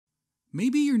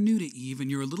Maybe you're new to EVE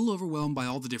and you're a little overwhelmed by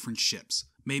all the different ships.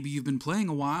 Maybe you've been playing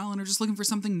a while and are just looking for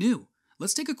something new.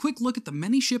 Let's take a quick look at the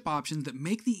many ship options that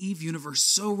make the EVE universe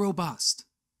so robust.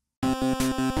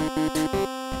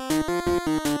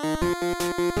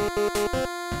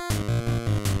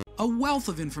 A wealth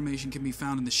of information can be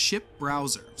found in the ship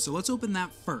browser, so let's open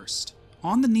that first.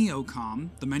 On the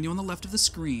Neocom, the menu on the left of the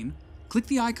screen, click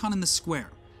the icon in the square.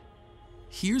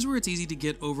 Here's where it's easy to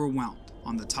get overwhelmed.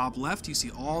 On the top left, you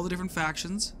see all the different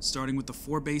factions, starting with the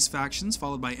 4 base factions,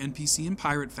 followed by NPC and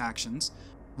pirate factions.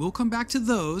 We'll come back to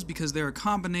those because they're a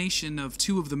combination of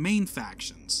 2 of the main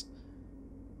factions.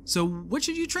 So what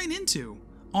should you train into?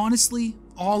 Honestly,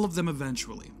 all of them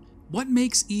eventually. What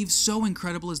makes EVE so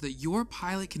incredible is that your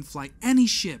pilot can fly any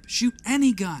ship, shoot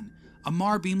any gun.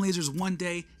 Amarr beam lasers one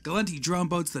day, Gallente drone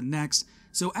boats the next.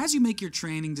 So as you make your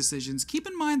training decisions, keep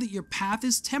in mind that your path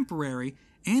is temporary,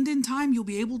 and in time you'll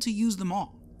be able to use them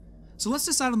all. So let's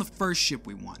decide on the first ship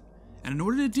we want. And in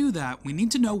order to do that, we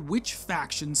need to know which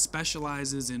faction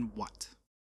specializes in what.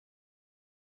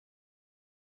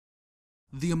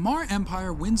 The Amarr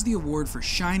Empire wins the award for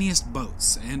shiniest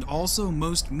boats, and also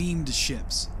most memed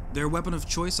ships. Their weapon of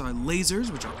choice are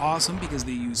lasers, which are awesome because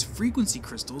they use frequency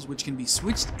crystals, which can be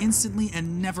switched instantly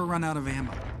and never run out of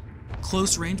ammo.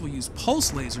 Close range will use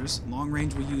pulse lasers, long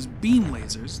range will use beam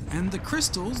lasers, and the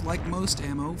crystals, like most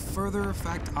ammo, further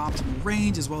affect optimal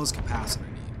range as well as capacitor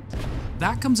need.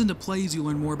 That comes into play as you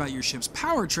learn more about your ship's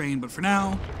powertrain, but for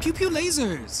now, pew pew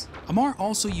lasers! Amarr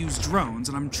also use drones,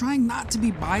 and I'm trying not to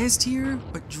be biased here,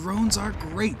 but drones are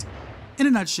great. In a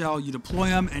nutshell, you deploy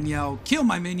them and yell, "Kill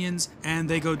my minions," and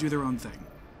they go do their own thing.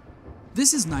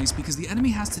 This is nice because the enemy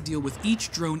has to deal with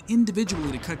each drone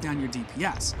individually to cut down your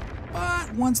DPS.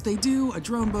 But once they do, a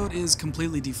drone boat is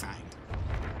completely defanged.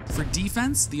 For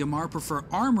defense, the Amarr prefer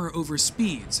armor over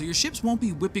speed, so your ships won't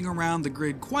be whipping around the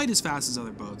grid quite as fast as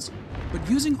other boats, but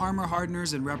using armor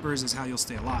hardeners and reppers is how you'll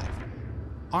stay alive.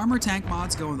 Armor tank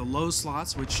mods go in the low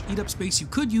slots, which eat up space you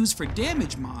could use for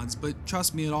damage mods, but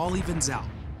trust me, it all evens out.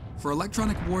 For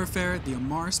electronic warfare, the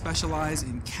Amarr specialize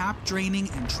in cap draining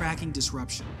and tracking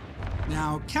disruption.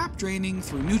 Now, cap draining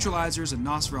through neutralizers and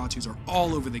Nosferatus are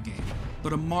all over the game,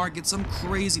 but Amarr gets some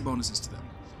crazy bonuses to them.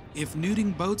 If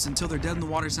nuding boats until they're dead in the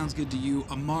water sounds good to you,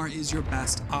 Amarr is your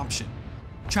best option.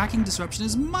 Tracking disruption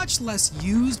is much less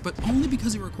used, but only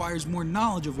because it requires more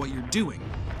knowledge of what you're doing.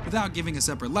 Without giving a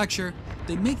separate lecture,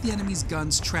 they make the enemy's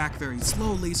guns track very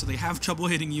slowly so they have trouble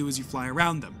hitting you as you fly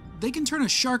around them. They can turn a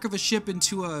shark of a ship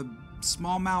into a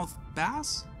smallmouth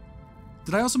bass?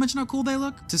 Did I also mention how cool they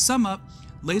look? To sum up,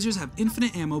 lasers have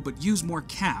infinite ammo but use more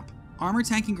cap. Armor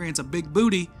tanking grants a big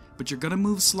booty, but you're gonna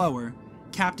move slower.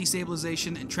 Cap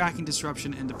destabilization and tracking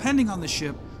disruption, and depending on the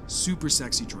ship, super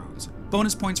sexy drones.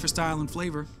 Bonus points for style and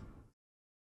flavor.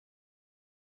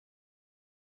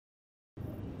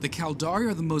 The Caldari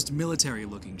are the most military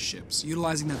looking ships,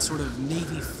 utilizing that sort of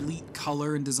Navy fleet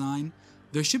color and design.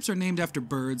 Their ships are named after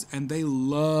birds, and they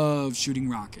love shooting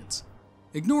rockets.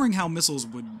 Ignoring how missiles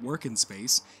would work in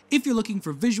space, if you're looking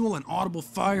for visual and audible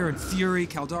fire and fury,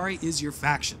 Caldari is your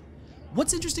faction.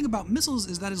 What's interesting about missiles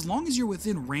is that as long as you're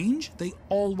within range, they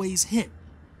always hit.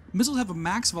 Missiles have a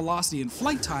max velocity and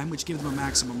flight time, which gives them a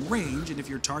maximum range, and if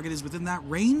your target is within that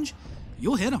range,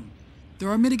 you'll hit them. There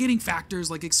are mitigating factors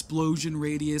like explosion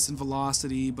radius and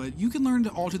velocity, but you can learn to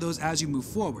alter those as you move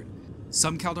forward.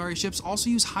 Some Caldari ships also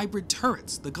use hybrid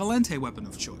turrets, the Gallente weapon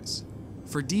of choice.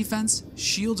 For defense,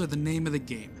 shields are the name of the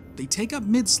game. They take up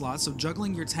mid-slots, so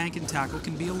juggling your tank and tackle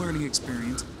can be a learning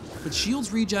experience, but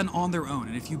shields regen on their own,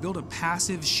 and if you build a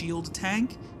passive shield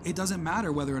tank, it doesn't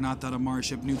matter whether or not that Amarr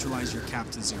ship neutralizes your cap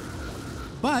to 0.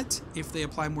 But if they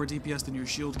apply more DPS than your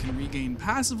shield can regain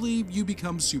passively, you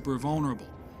become super vulnerable.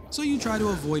 So you try to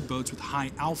avoid boats with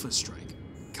high alpha strike.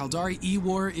 Caldari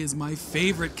E-War is my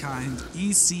favorite kind,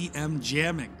 ECM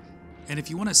jamming. And if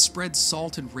you want to spread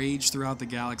salt and rage throughout the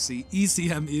galaxy,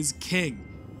 ECM is king.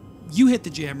 You hit the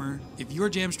jammer, if your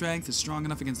jam strength is strong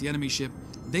enough against the enemy ship,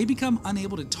 they become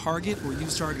unable to target or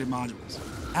use targeted modules.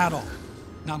 At all.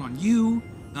 Not on you,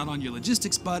 not on your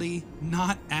logistics buddy,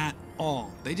 not at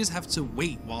all. They just have to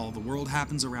wait while the world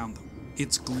happens around them.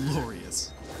 It's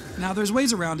glorious. Now there's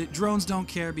ways around it. Drones don't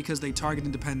care because they target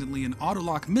independently, and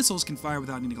auto-lock missiles can fire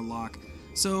without needing a lock.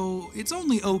 So it's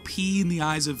only OP in the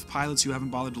eyes of pilots who haven't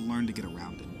bothered to learn to get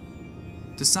around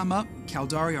it. To sum up,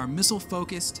 Caldari are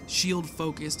missile-focused,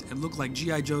 shield-focused, and look like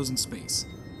G.I. Joes in space.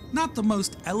 Not the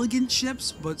most elegant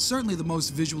ships, but certainly the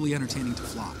most visually entertaining to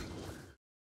fly.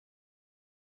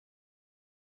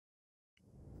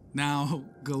 Now,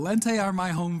 Gallente are my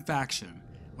home faction.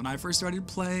 When I first started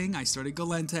playing, I started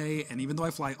Gallente, and even though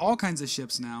I fly all kinds of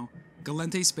ships now,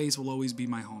 Gallente space will always be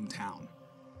my hometown.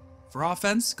 For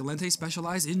offense, Gallente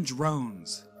specialize in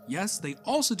drones. Yes, they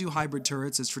also do hybrid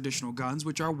turrets as traditional guns,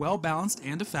 which are well balanced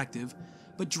and effective,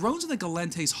 but drones are the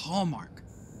Gallente's hallmark.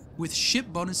 With ship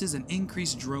bonuses and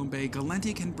increased drone bay,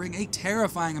 Gallente can bring a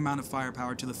terrifying amount of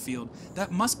firepower to the field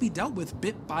that must be dealt with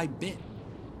bit by bit.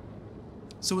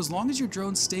 So as long as your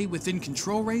drones stay within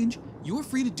control range, you're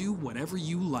free to do whatever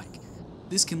you like.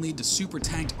 This can lead to super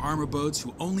tanked armor boats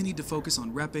who only need to focus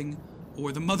on repping,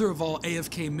 or the mother of all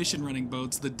AFK mission running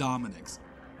boats, the Dominics.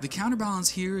 The counterbalance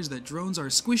here is that drones are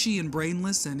squishy and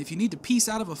brainless, and if you need to piece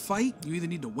out of a fight, you either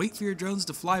need to wait for your drones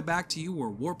to fly back to you or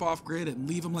warp off grid and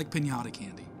leave them like piñata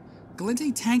candy.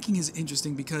 Gallente tanking is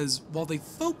interesting because, while they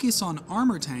focus on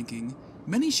armor tanking,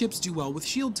 many ships do well with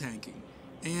shield tanking,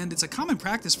 and it's a common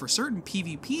practice for certain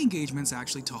PvP engagements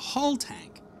actually to hull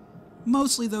tank.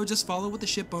 Mostly though, just follow what the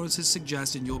ship bonuses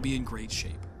suggest and you'll be in great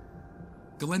shape.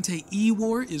 Gallente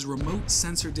E-War is remote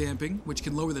sensor damping, which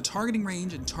can lower the targeting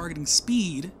range and targeting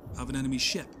speed of an enemy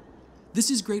ship. This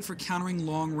is great for countering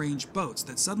long-range boats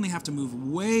that suddenly have to move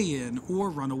way in or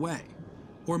run away,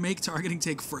 or make targeting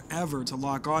take forever to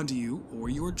lock onto you or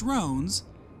your drones,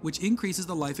 which increases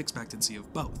the life expectancy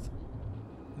of both.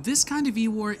 This kind of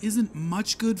E-War isn't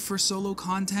much good for solo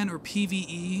content or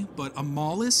PvE, but a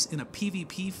Maulus in a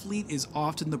PvP fleet is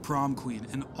often the prom queen,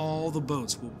 and all the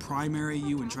boats will primary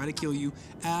you and try to kill you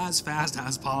as fast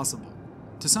as possible.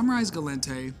 To summarize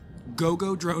Gallente,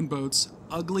 go-go drone boats,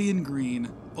 ugly and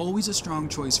green, always a strong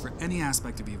choice for any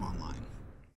aspect of EVE Online.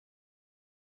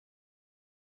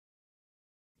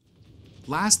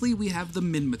 Lastly, we have the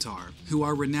Minmatar, who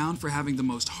are renowned for having the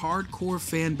most hardcore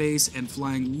fan base and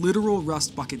flying literal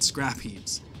rust bucket scrap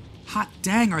heaps. Hot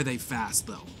dang are they fast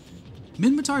though.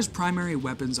 Minmatar's primary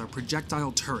weapons are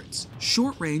projectile turrets,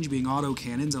 short range being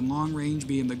autocannons and long range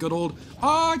being the good old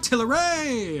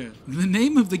artillery! The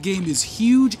name of the game is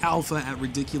Huge Alpha at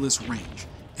ridiculous range,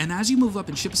 and as you move up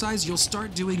in ship size, you'll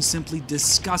start doing simply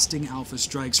disgusting alpha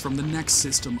strikes from the next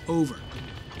system over.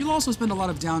 You'll also spend a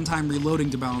lot of downtime reloading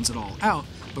to balance it all out,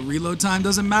 but reload time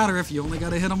doesn't matter if you only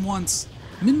gotta hit them once.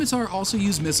 Minmatar also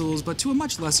use missiles, but to a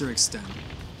much lesser extent.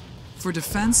 For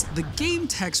defense, the game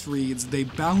text reads, they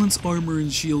balance armor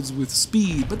and shields with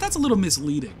speed, but that's a little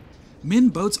misleading. Min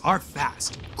boats are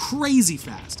fast,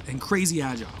 and crazy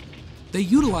agile. They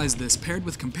utilize this paired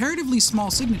with comparatively small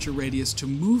signature radius to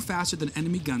move faster than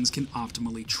enemy guns can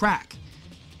optimally track.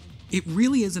 It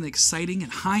really is an exciting and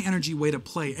high-energy way to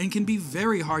play and can be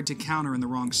very hard to counter in the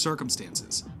wrong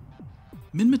circumstances.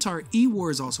 Minmatar E-War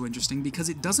is also interesting because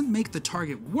it doesn't make the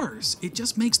target worse, it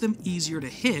just makes them easier to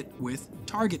hit with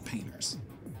target painters.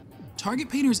 Target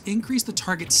painters increase the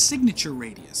target's signature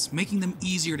radius, making them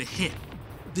easier to hit.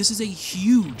 This is a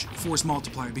huge force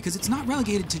multiplier because it's not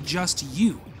relegated to just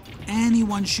you.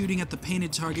 Anyone shooting at the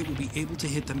painted target will be able to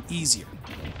hit them easier.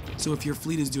 So if your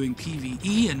fleet is doing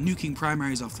PvE and nuking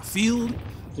primaries off the field,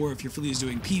 or if your fleet is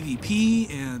doing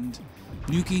PvP and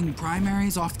nuking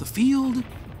primaries off the field,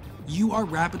 you are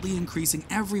rapidly increasing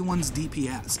everyone's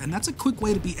DPS, and that's a quick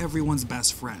way to be everyone's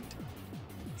best friend.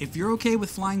 If you're okay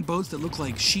with flying boats that look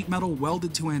like sheet metal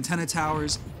welded to antenna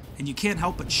towers, and you can't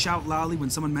help but shout loudly when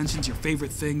someone mentions your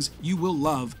favorite things, you will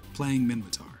love playing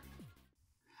Minmatar.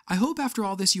 I hope after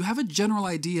all this you have a general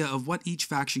idea of what each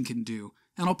faction can do,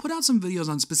 and I'll put out some videos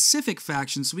on specific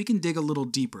factions so we can dig a little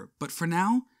deeper. But for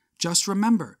now, just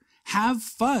remember, have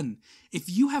fun. If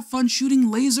you have fun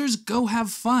shooting lasers, go have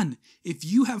fun. If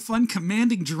you have fun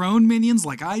commanding drone minions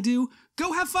like I do,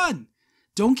 go have fun.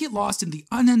 Don't get lost in the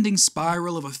unending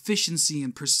spiral of efficiency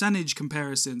and percentage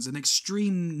comparisons and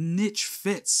extreme niche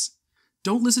fits.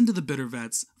 Don't listen to the bitter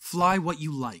vets, fly what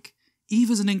you like.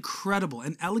 EVE is an incredible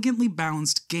and elegantly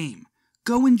balanced game.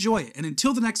 Go enjoy it, and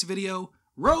until the next video,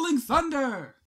 Rolling Thunder!